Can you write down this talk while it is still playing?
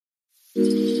Good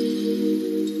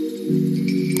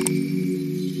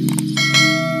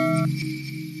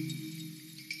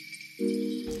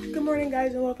morning,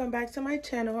 guys, and welcome back to my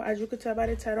channel. As you can tell by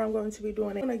the title, I'm going to be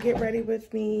doing it. I'm gonna get ready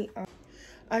with me.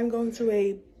 I'm going to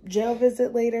a jail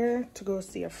visit later to go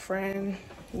see a friend,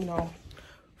 you know,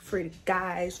 for the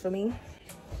guys for me.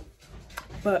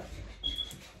 But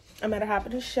I'm gonna hop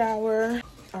in the shower,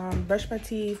 brush my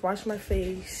teeth, wash my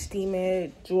face, steam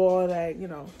it, do all that, you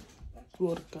know, do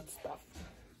all the good stuff.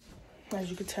 As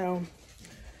you can tell,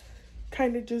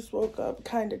 kind of just woke up,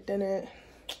 kind of didn't.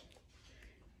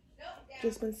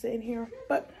 Just been sitting here.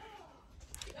 But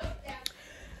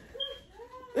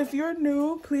if you're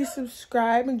new, please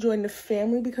subscribe and join the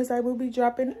family because I will be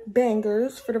dropping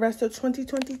bangers for the rest of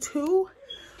 2022.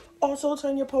 Also,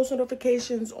 turn your post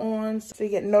notifications on so you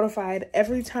get notified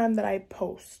every time that I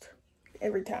post.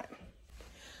 Every time.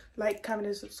 Like, comment,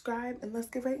 and subscribe, and let's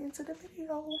get right into the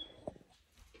video.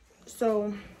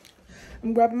 So,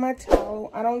 I'm grabbing my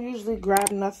towel. I don't usually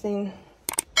grab nothing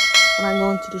when I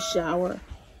go into the shower.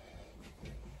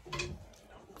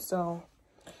 So,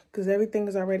 because everything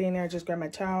is already in there, I just grab my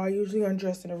towel. I usually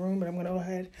undress in the room, but I'm gonna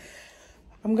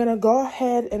go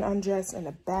ahead and undress in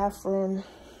the bathroom.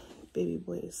 Baby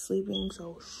boy is sleeping,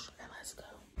 so let's go.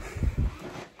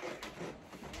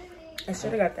 I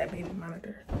should have got that baby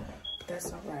monitor, but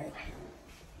that's all right.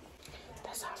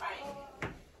 That's all right.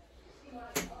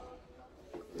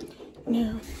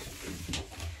 Now,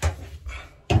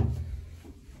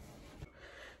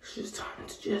 it's just time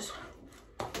to just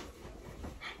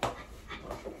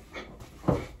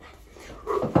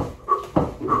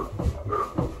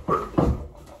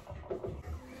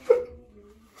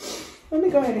let me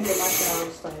go ahead and get my shower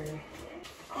started.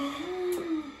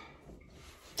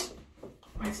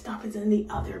 My stuff is in the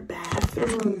other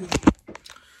bathroom.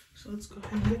 So let's go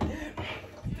ahead and get that.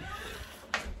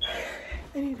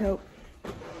 I need help.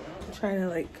 I'm trying to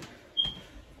like...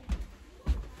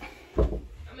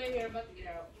 I'm in here about to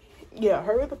get out. Yeah,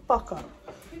 hurry the fuck up.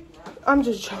 I'm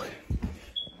just joking.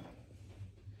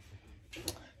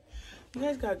 You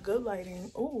guys got good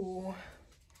lighting. Ooh.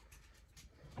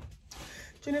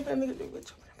 Jennifer, I'm gonna do it.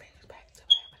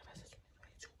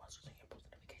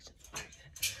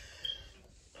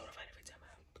 Notified every time I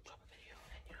drop a video,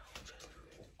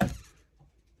 and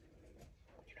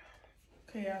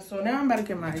okay, yeah. So now I'm about to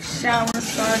get my shower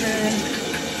started.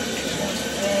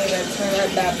 And I gotta turn that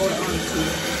bad boy on to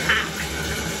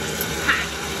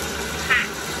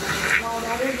while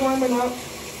that is warming up,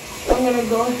 I'm gonna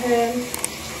go ahead and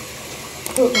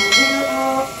put my hair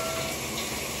up.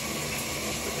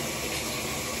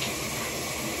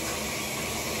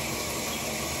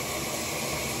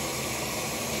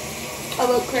 I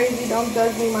look crazy, don't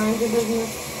judge me, mind your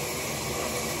business.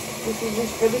 This is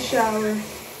just for the shower.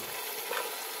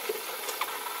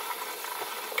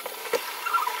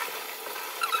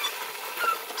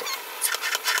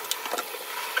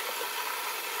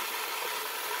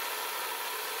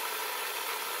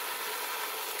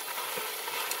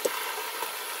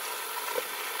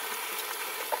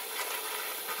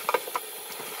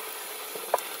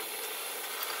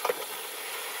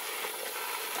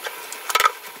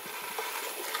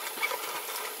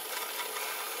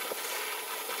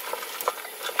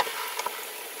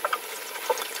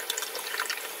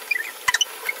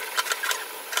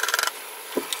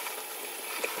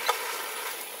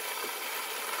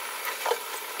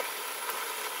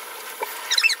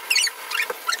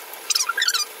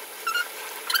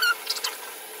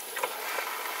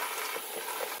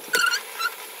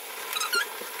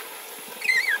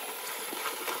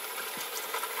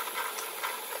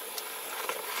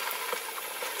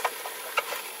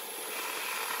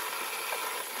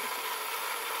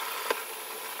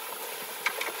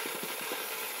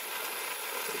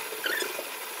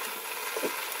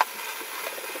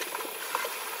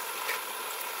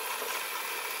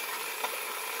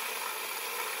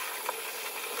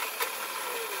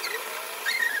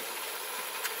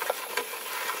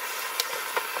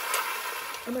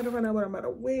 I'm gonna find out what I'm gonna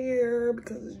wear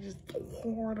because it's just so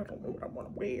hard. I don't know what I want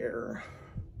to wear.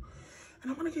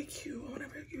 And I want to get cute. I want to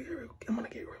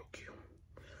get real cute.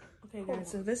 Okay, guys,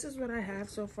 so this is what I have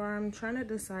so far. I'm trying to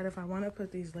decide if I want to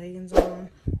put these leggings on.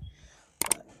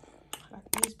 But I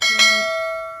got these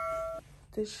pants,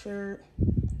 this shirt,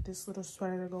 this little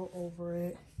sweater to go over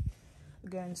it.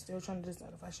 Again, still trying to decide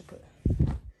if I should put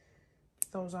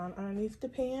those on underneath the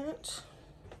pants.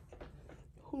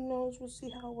 Who knows? We'll see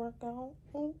how it work out.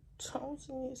 Oh,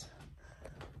 toesies.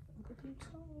 Look at these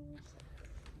toes.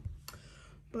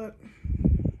 But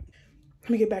let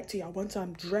me get back to y'all once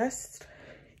I'm dressed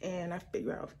and I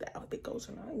figure out if the outfit goes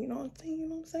or not. You know what I'm saying? You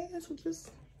know what I'm saying? So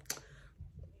just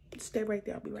stay right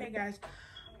there. I'll be right back. Guys,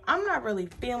 I'm not really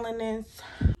feeling this,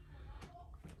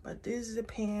 but this is the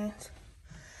pants.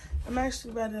 I'm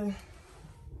actually about to...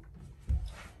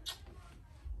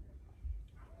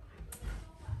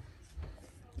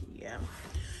 Yeah,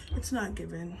 it's not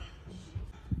giving.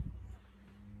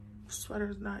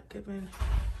 Sweater's not giving.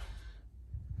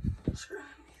 Sure.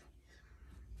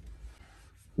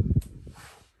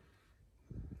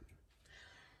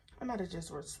 I might have just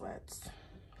wear sweats.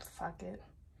 Fuck it.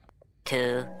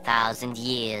 2,000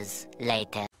 years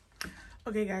later.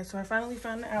 Okay, guys, so I finally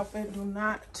found the outfit. Do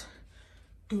not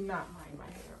mind my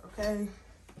hair, okay?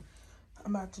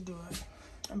 I'm about to do it.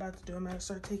 I'm about to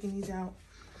start taking these out.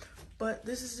 But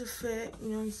this is the fit, you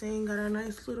know what I'm saying? Got our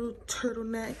nice little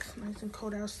turtlenecks, nice and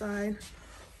cold outside.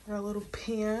 Got our little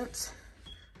pants,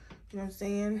 you know what I'm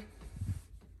saying?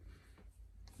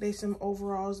 They some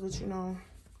overalls, but you know,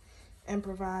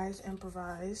 improvise.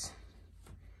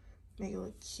 Make it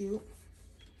look cute.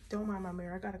 Don't mind my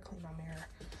mirror, I gotta clean my mirror.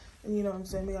 And you know what I'm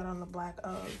saying? We got on the black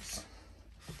Uggs.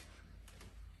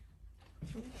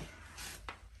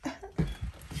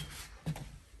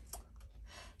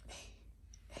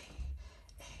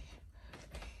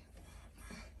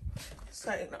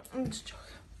 Sorry, no, I'm just joking.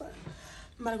 But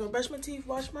I'm about to go brush my teeth,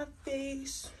 wash my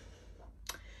face,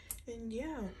 and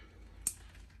yeah,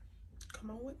 come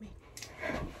on with me.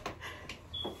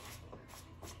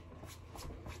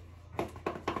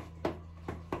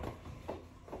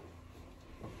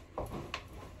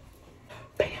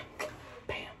 Bam,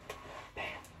 bam,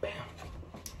 bam, bam.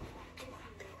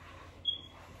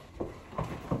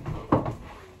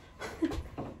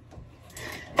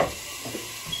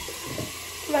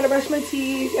 I gotta brush my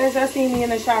teeth. As y'all see me in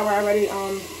the shower, I already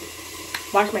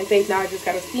washed my face. Now I just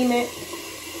gotta steam it.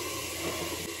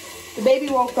 The baby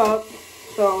woke up,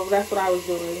 so that's what I was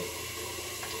doing.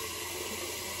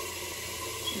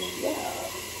 Yeah,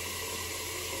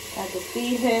 I had to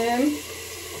feed him.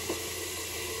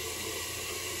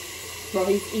 Well,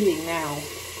 he's eating now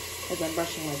as I'm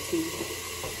brushing my teeth.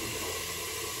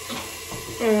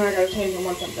 And I gotta change him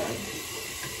once I'm done.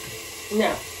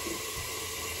 Now,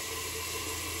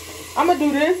 I'm gonna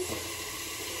do this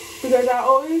because I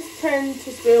always tend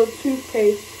to spill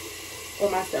toothpaste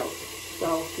on myself.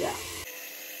 So, yeah.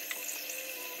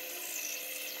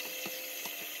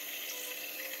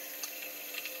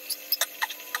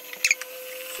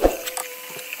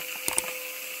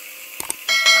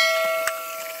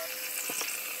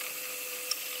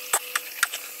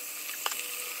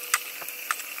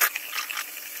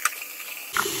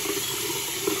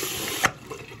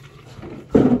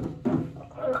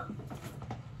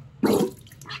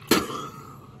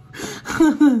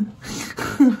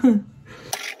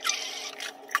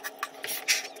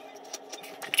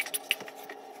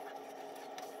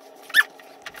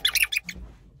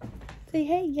 Say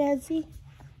hey, Yazzie.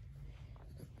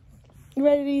 You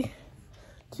ready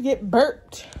to get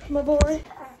burped, my boy?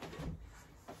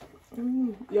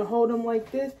 You hold him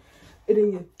like this, and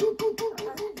then you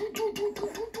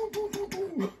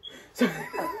Sorry.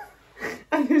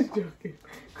 I'm just joking.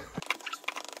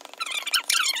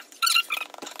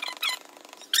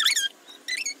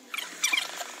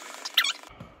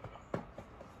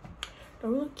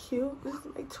 Don't look cute. This is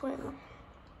my twin.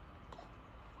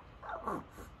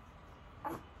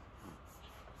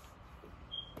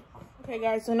 Okay,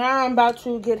 guys, so now I'm about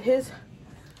to get his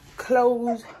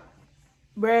clothes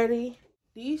ready.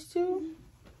 These two,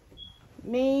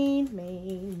 main.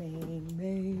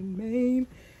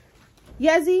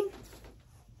 Yazzie,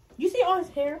 you see all his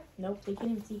hair? Nope, they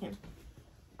can't even see him.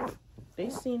 They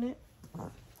seen it.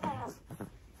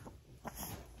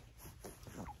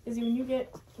 Izzy, when you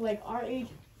get like our age,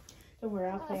 don't worry,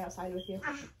 I'll play outside with you.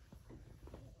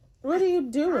 What are you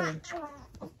doing?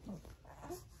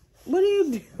 What are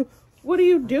you do? What are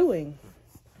you doing?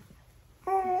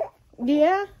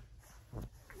 Yeah?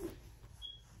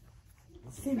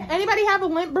 Anybody have a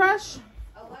lint brush?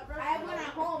 I have one at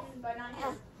home, but not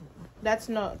here. That's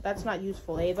not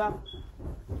useful, Ava.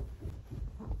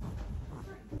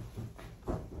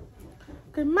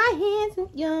 Cause my handsome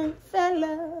young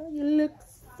fella, you look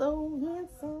so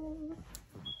handsome.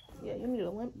 Yeah, you need a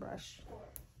lint brush.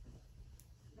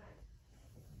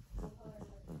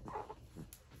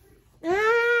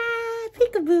 Ah,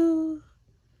 peekaboo.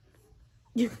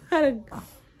 You gotta.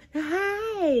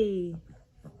 Hi.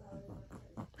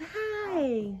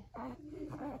 Hi.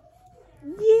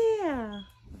 Yeah.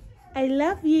 I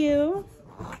love you.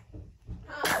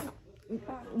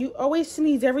 You always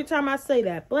sneeze every time I say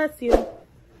that. Bless you.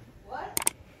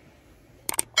 What?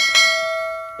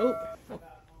 Oh.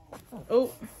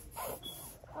 Oh.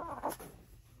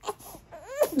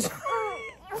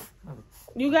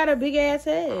 You got a big ass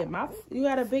head. You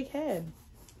got a big head.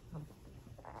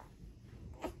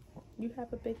 You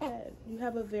have a big head. You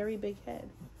have a very big head.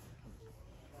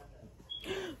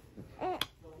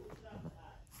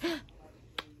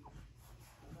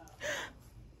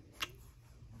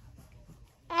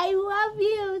 I love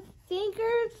you,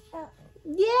 stinkers.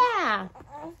 Yeah.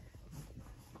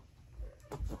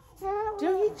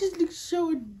 Don't he just look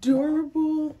so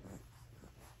adorable?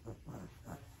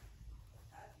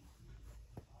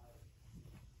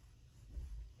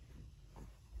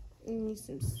 You need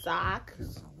some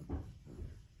socks.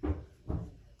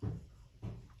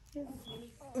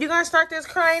 You gonna start this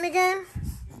crying again?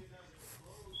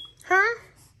 Huh?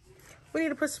 We need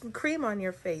to put some cream on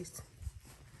your face.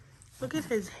 Look at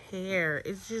his hair.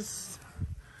 It's just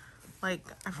like,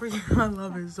 I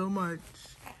love it so much.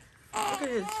 Look at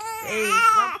his face.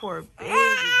 My poor baby.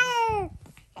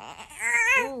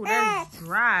 Ooh, that's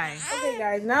dry. Okay,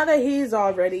 guys, now that he's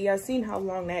all ready, y'all seen how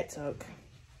long that took.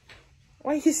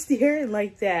 Why are you staring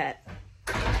like that?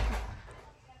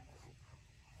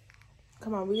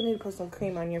 Come on, we need to put some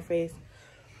cream on your face.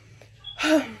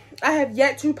 I have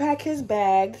yet to pack his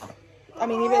bag. I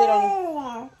mean, he really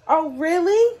don't. Oh,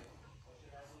 really?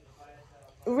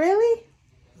 Really?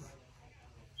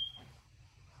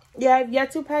 Yeah, I've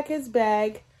yet to pack his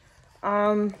bag.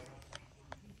 All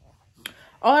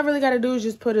I really got to do is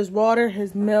just put his water,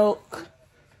 his milk,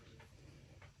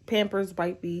 Pampers,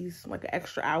 Wipes, like an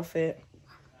extra outfit.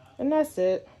 And that's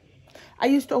it. I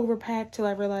used to overpack till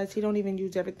I realized he don't even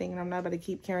use everything, and I'm not about to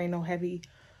keep carrying no heavy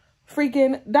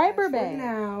freaking diaper bag.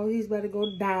 Now he's about to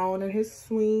go down in his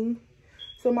swing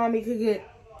so mommy could get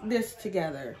this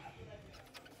together.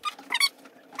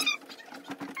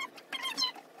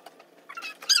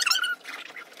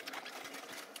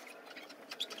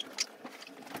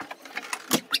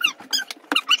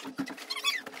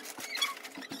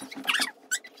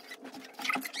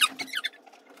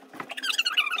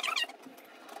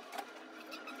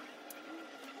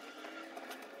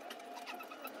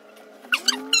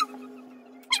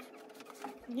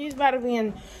 He's about to be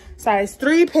in size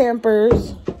 3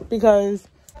 Pampers because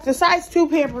the size 2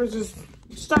 Pampers is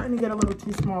starting to get a little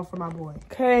too small for my boy.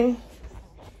 Okay,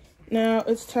 now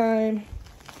it's time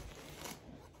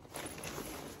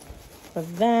for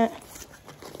that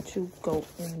to go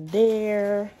in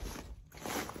there.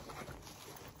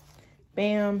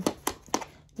 Bam.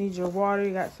 Need your water.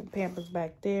 You got some Pampers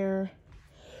back there.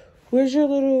 Where's your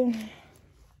little...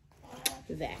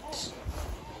 That.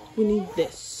 We need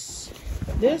this.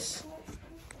 This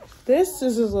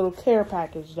is his little care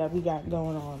package that we got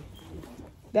going on.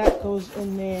 That goes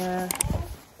in there.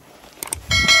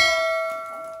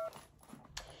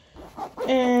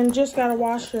 And just gotta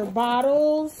wash your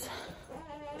bottles.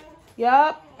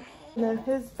 Yup. And then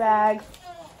his bag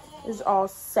is all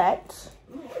set.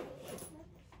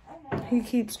 He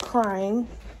keeps crying.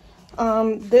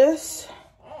 This,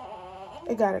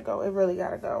 it gotta go. It really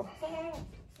gotta go.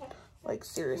 Like,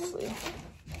 seriously.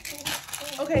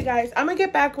 Okay, guys, I'm gonna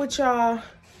get back with y'all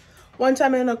once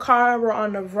I'm in the car. We're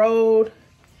on the road.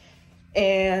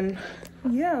 And,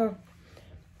 yeah.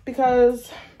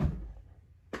 Because,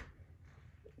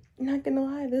 not gonna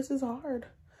lie, this is hard.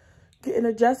 Getting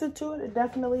adjusted to it, it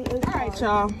definitely is hard. All right,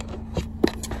 y'all.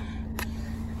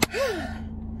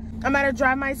 I'm about to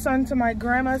drive my son to my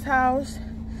grandma's house.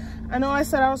 I know I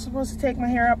said I was supposed to take my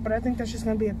hair up, but I think that's just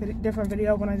gonna be a different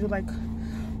video when I do, like,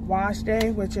 wash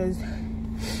day, which is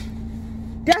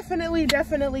definitely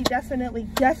gonna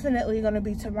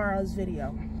be tomorrow's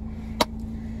video.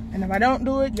 And if I don't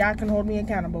do it, y'all can hold me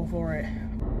accountable for it.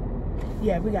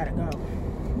 Yeah, we gotta go. We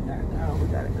gotta go. We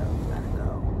gotta go. We gotta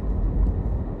go.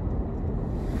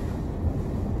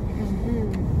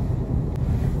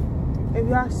 If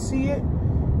y'all see it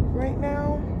right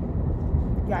now,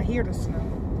 y'all hear the snow.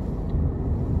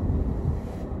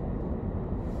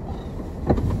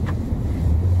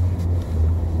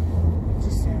 It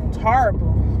just sounds horrible.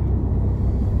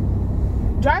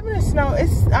 Driving in snow,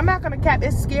 I'm not gonna cap,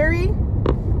 it's scary,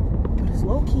 but it's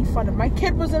low-key fun. If my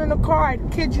kid wasn't in the car, I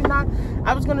kid you not,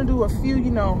 I was gonna do a few,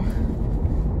 you know,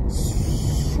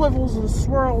 swivels and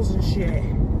swirls and shit.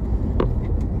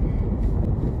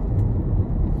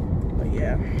 But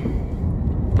yeah.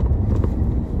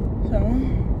 So,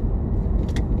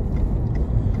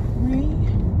 we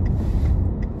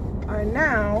are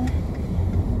now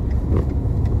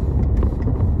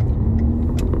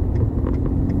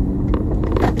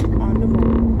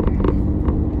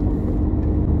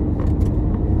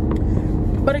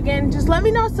again, just let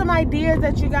me know some ideas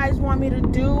that you guys want me to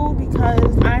do,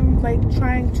 because I'm like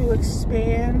trying to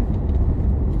expand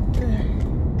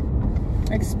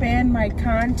my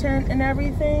content and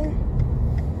everything.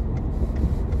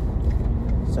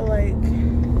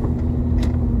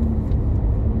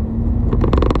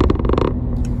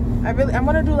 I'm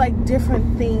gonna do like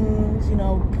different things, you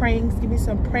know, pranks. Give me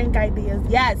some prank ideas.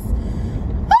 Yes.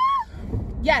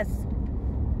 Yes.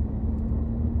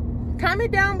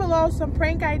 Comment down below some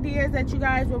prank ideas that you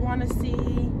guys would want to see,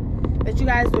 that you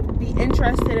guys would be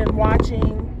interested in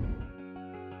watching.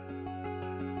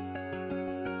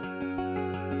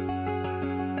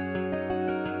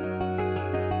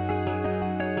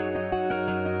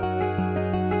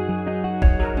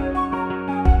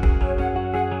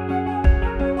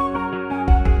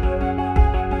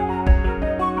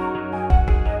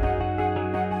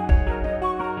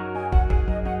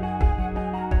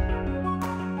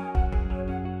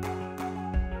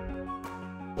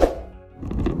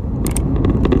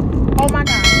 Oh my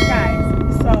gosh,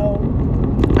 guys, so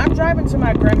I'm driving to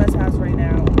my grandma's house right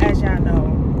now, as y'all know,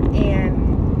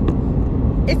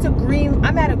 and it's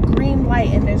I'm at a green light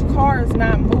and this car is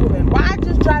not moving. Why I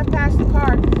just drive past the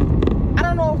car? I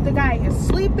don't know if the guy is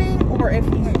sleeping or if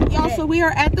he's... Y'all, so we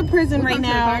are at the prison right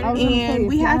now, and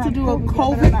we have to do a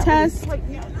COVID test.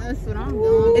 That's what I'm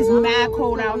doing. It's mad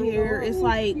cold out here. It's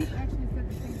like...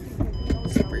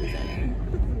 it's freezing.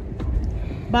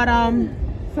 But,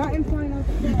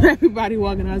 everybody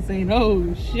walking out saying,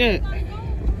 oh shit.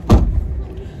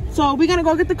 So we're gonna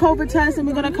go get the COVID test and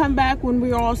we're gonna come back when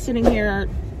we're all sitting here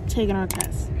taking our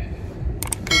test.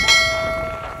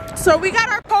 So we got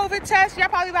our COVID test. Y'all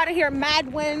probably about to hear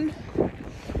mad wind,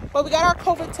 but we got our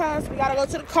COVID test. We gotta go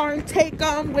to the car and take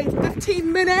them. Wait 15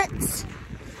 minutes.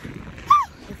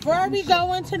 Before we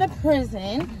go into the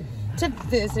prison to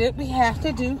visit, we have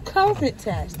to do COVID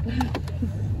test.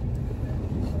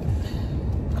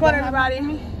 Come on,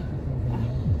 everybody.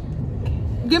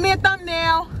 Give me a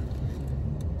thumbnail.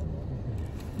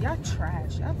 Y'all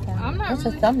trash. Y'all I'm not What's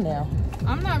really, a thumbnail?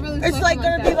 I'm not really. It's like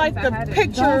gonna be like the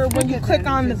picture when you click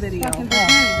on the video. Come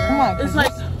on. It's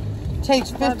like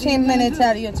Takes 15 minutes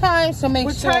out of your time, so make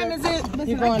what sure time is it?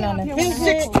 you're going on a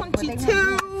visit.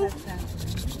 6:22.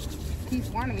 He's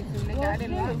wanting me to, nigga. I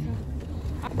didn't want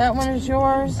to. That one is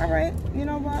yours. All right. You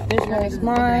know what? This one is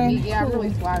mine. Yeah, I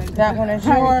really swallowed. That one is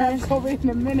yours. COVID in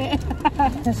a minute.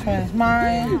 This one is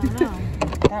mine.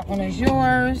 That one is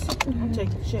yours. I'm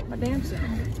taking shit my damn self.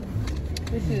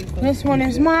 This one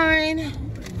is mine.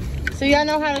 So y'all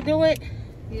know how to do it?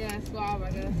 Yeah, swallow,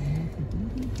 I guess.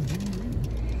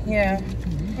 Yeah.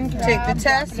 Take the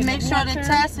test. Make sure the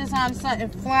test is on something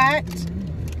flat.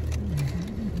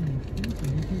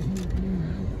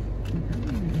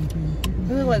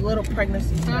 They look like little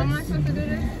pregnancy tests. How am I supposed to do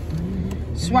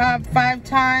this? Swab 5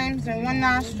 times in one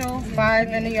nostril, 5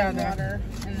 in the other.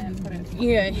 And then put it.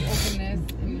 Yeah. Open this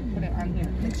and put it on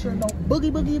here. Make sure no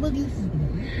boogies.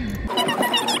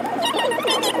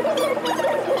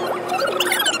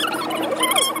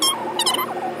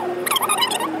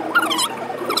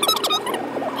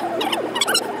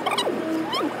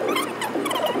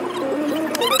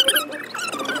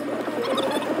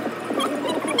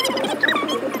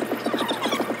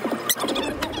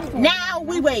 Now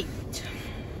we wait.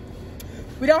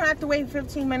 We don't have to wait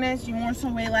 15 minutes. You want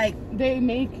some wait like They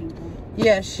make you.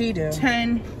 Yeah, she do.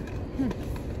 10.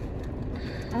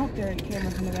 I hope there are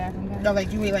cameras in the bathroom. No,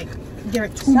 like you wait like give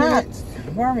it 2 minutes.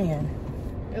 Worrying.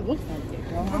 It looks like it,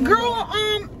 girl. Girl,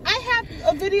 I have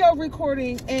a video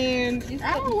recording and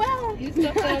Oh wow. You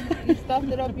stuffed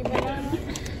it up your banana?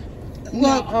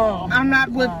 look, Oh, I'm not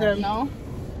with them. No.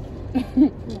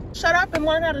 Shut up and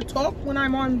learn how to talk when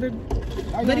I'm on the Are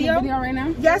you on video. the video right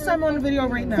now? Yes, I'm on the video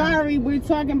right now. Sorry, we're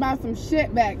talking about some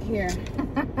shit back here.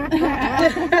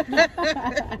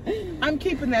 I'm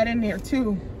keeping that in there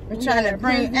too. We're trying to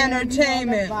bring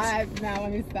entertainment. Vibes. Now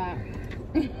let me stop.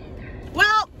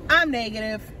 Well, I'm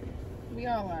negative. We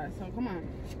all are, so come on.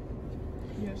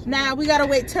 Now we gotta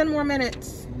wait 10 more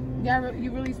minutes. Yeah,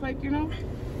 you really spiked your nose?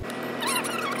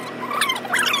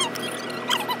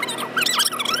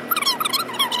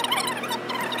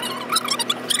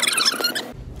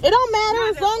 It don't matter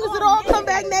as long as it all come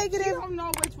back You negative. don't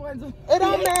know which ones. It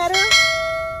don't matter.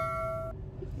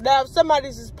 Now if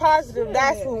somebody's is positive,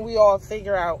 that's when we all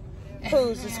figure out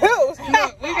who's is who's.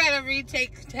 Look, we gotta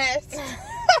retake the test.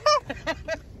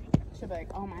 She's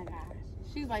like, oh my gosh.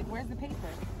 She's like, where's the paper?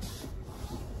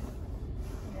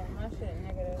 Yeah, my shit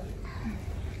negative.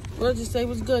 What'd you say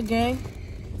was good, gang?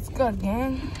 It's good,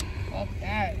 gang. Fuck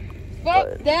that.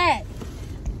 Fuck that.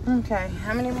 Okay,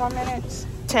 how many more minutes?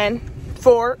 10,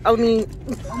 4, I mean,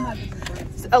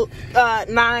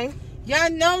 9.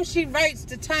 Y'all know she writes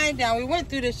the time down. We went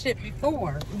through this shit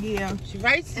before. Yeah. She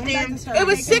writes the damn time. It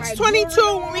was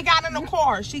 6:22 when we got in the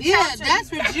car. She Yeah, counted.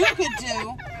 that's what you could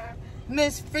do.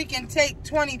 Miss freaking take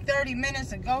 20, 30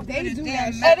 minutes and go through They this do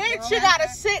damn that map. And then she gotta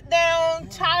sit down,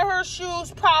 tie her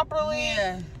shoes properly.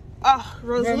 Yeah. Oh,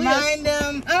 Rosalie. Remind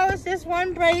them, oh, it's just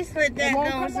one bracelet that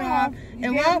goes off. It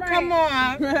won't come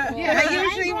off. Yeah, I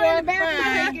usually walk by.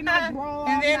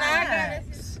 And then I got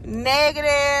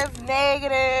Negative,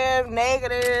 negative,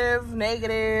 negative,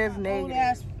 negative, old negative.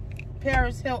 ass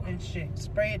Paris Hilton shit.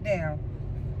 Spray it down.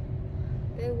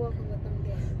 They walking with them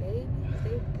damn babies. They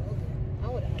bugging. I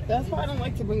would have. That's why I don't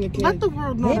like to bring the kids. Let the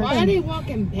world know. Why are they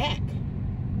walking back?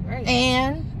 Right.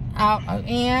 And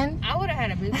I would have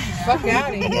had a baby. fuck out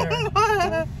of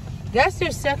here. That's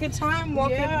their second time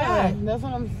walking back. That's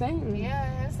what I'm saying.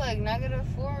 Yeah, it's like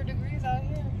 -4 degrees out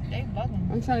here. They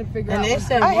bugging. I'm trying to figure And out. they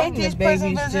said I one hate of the these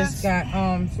prison babies visits. just got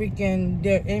freaking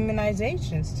their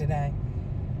immunizations today.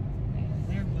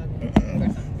 They're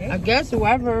bugging. I guess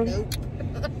whoever.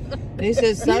 They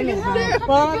said something about.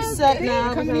 Well, I'm set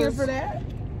now. Come here for that.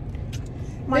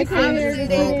 My Honestly,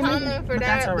 they coming for But that.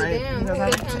 that's all right. But damn, Because who I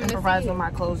they have to coming to improvise see? with my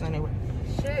clothes anyway.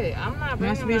 Shit, I'm not bringing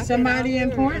Must be my kid somebody out here.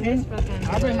 important. It's fucking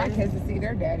I'll bring my kids to see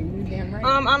their daddy. You damn right.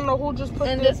 I don't know who just put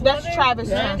And this. this That's weather, Travis.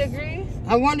 9 now. degrees.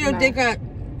 I wonder if No. they got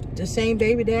the same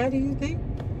baby daddy, you think?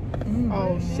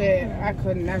 Oh shit, I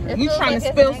could never. It You feels trying like to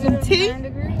it's spill some negative tea? 9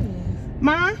 degrees.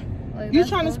 Ma, Like, you that's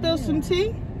trying to all spill it is. some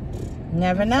tea?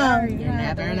 Never know. You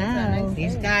never know.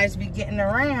 These guys be getting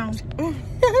around.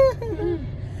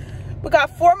 We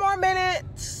got 4 more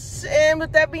minutes, and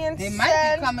with that being They might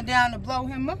said, be coming down to blow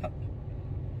him up.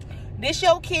 this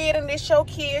your kid and this your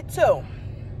kid too.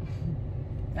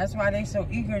 That's why they so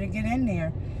eager to get in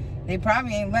there. They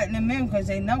probably ain't letting them in because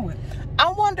they know it.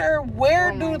 I wonder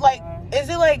where Oh do my like God. is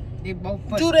it like They both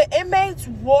put do the inmates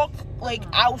walk like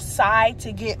outside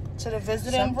to get to the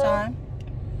visiting room? sometime.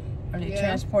 Or they Yeah.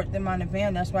 transport them on the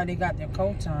van. That's why they got their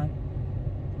coats on.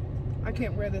 I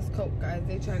can't wear this coat, guys.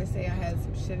 They trying to say I had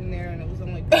some shit in there and it was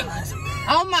only.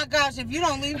 Oh my gosh, if you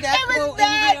don't leave that It was coat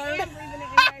that- in here.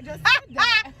 I just said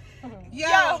that.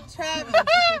 Yo, Travis.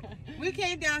 We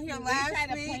came down here They last tried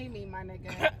to week. play me, my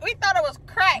nigga. We thought it was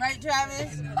crack. Right,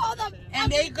 Travis? Hold up.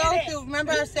 And they go through,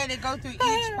 remember I said they go through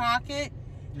each pocket?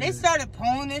 They started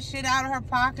pulling this shit out of her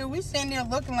pocket. We sitting there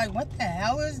looking like, what the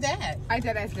hell is that? I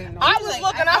did. I didn't know. I was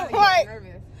looking, I was like,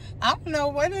 nervous. I don't know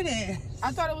what it is.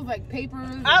 I thought it was like papers.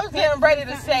 I was getting ready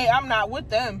to say I'm not with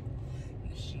them.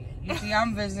 Shit. You see,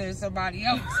 I'm visiting somebody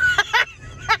else.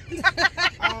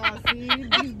 Oh, see,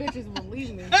 these bitches will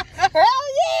leave me. Hell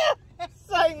yeah!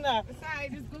 Say no. Sorry,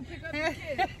 just go pick up the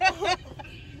kids.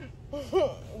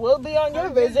 We'll be on your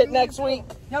visit next week.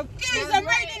 No, kids, I'm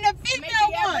ready to female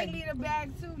Y'all one. need a bag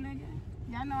too, nigga.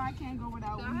 Y'all know I can't go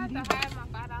without Do I have weed. to hide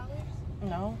my $5?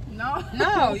 No. No.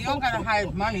 No, you don't gotta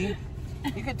hide money.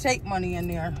 You could take money in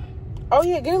there. Oh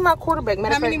yeah, give me my quarterback.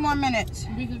 Matter How of many fact, more minutes?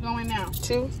 We could go in now.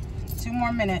 2. 2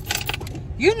 more minutes.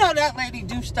 You know that lady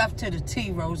do stuff to the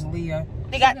T, Rosalia.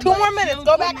 They got 2 more minutes.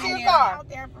 Go back to your car. Out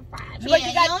there for 5. She's like, Yeah,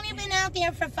 you got- you only been out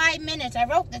there for 5 minutes. I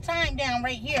wrote the time down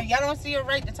right here. Y'all don't see her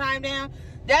write the time down?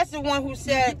 That's the one who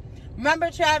said, remember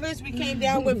Travis, we came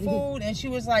down with food and she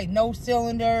was like, no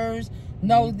cylinders,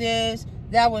 no this.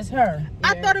 That was her.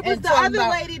 I thought it was And the talking other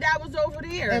about- lady that was over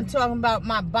there. And talking about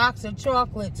my box of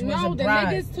chocolates was No, a the bribe.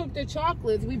 niggas took the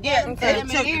chocolates. We brought Yeah, them they to took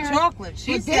them in the here. chocolate.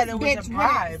 She But said this it was a bitch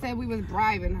bribe. said we was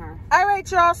bribing her. All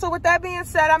right, y'all. So with that being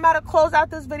said, I'm about to close out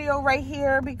this video right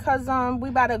here because we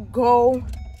about to go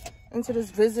into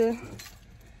this visit.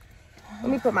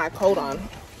 Let me put my coat on.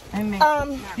 I mean,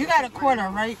 you got a quarter,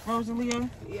 right, Rosalia?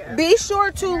 Yeah. Be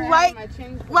sure to like, My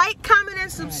chin- comment,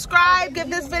 and subscribe. Give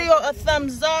this video a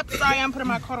thumbs up. Sorry, I'm putting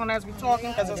my coat on as we're talking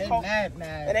because it's cold. Mad.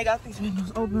 And they got these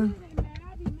windows open.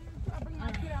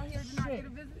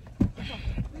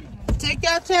 Take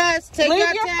your test. Take Leave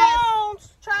your your test. phones.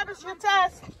 Travis, your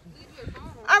test.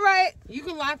 All right. You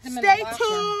can lock them in Stay the locker.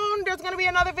 tuned. There's going to be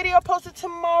another video posted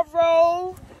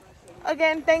tomorrow.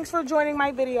 Again, thanks for joining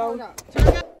my video.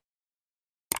 Turn